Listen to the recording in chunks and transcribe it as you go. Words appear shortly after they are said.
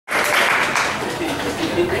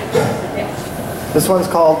This one's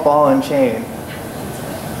called Ball and Chain.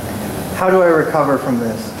 How do I recover from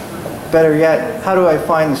this? Better yet, how do I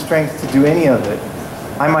find the strength to do any of it?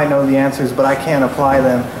 I might know the answers, but I can't apply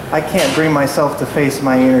them. I can't bring myself to face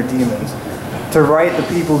my inner demons, to right the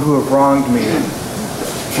people who have wronged me.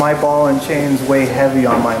 My ball and chains weigh heavy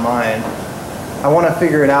on my mind. I want to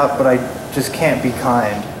figure it out, but I just can't be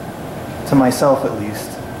kind. To myself, at least.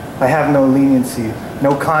 I have no leniency,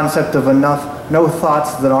 no concept of enough, no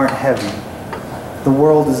thoughts that aren't heavy. The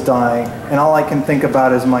world is dying, and all I can think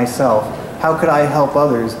about is myself. How could I help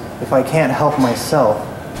others if I can't help myself?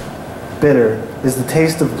 Bitter is the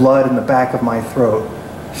taste of blood in the back of my throat.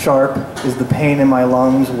 Sharp is the pain in my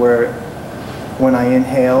lungs when I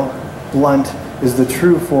inhale. Blunt is the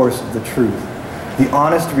true force of the truth, the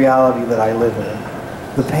honest reality that I live in.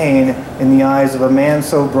 The pain in the eyes of a man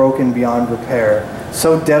so broken beyond repair,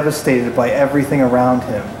 so devastated by everything around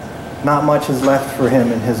him. Not much is left for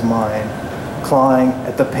him in his mind, clawing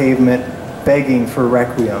at the pavement, begging for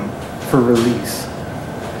requiem, for release.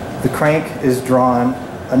 The crank is drawn,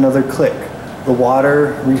 another click. The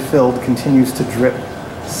water, refilled, continues to drip.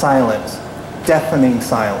 Silence, deafening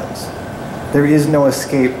silence. There is no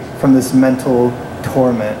escape from this mental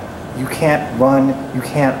torment. You can't run, you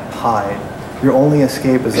can't hide. Your only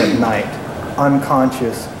escape is at night.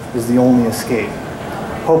 Unconscious is the only escape.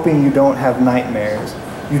 Hoping you don't have nightmares.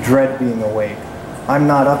 You dread being awake. I'm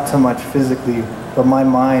not up to much physically, but my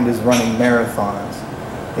mind is running marathons.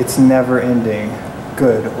 It's never ending.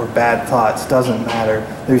 Good or bad thoughts, doesn't matter.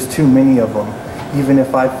 There's too many of them. Even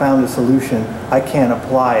if I found a solution, I can't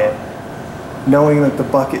apply it. Knowing that the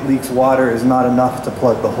bucket leaks water is not enough to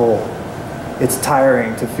plug the hole. It's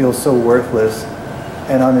tiring to feel so worthless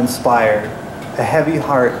and uninspired. A heavy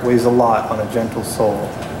heart weighs a lot on a gentle soul.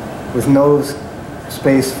 With no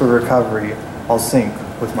space for recovery, I'll sink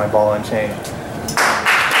with my ball and chain.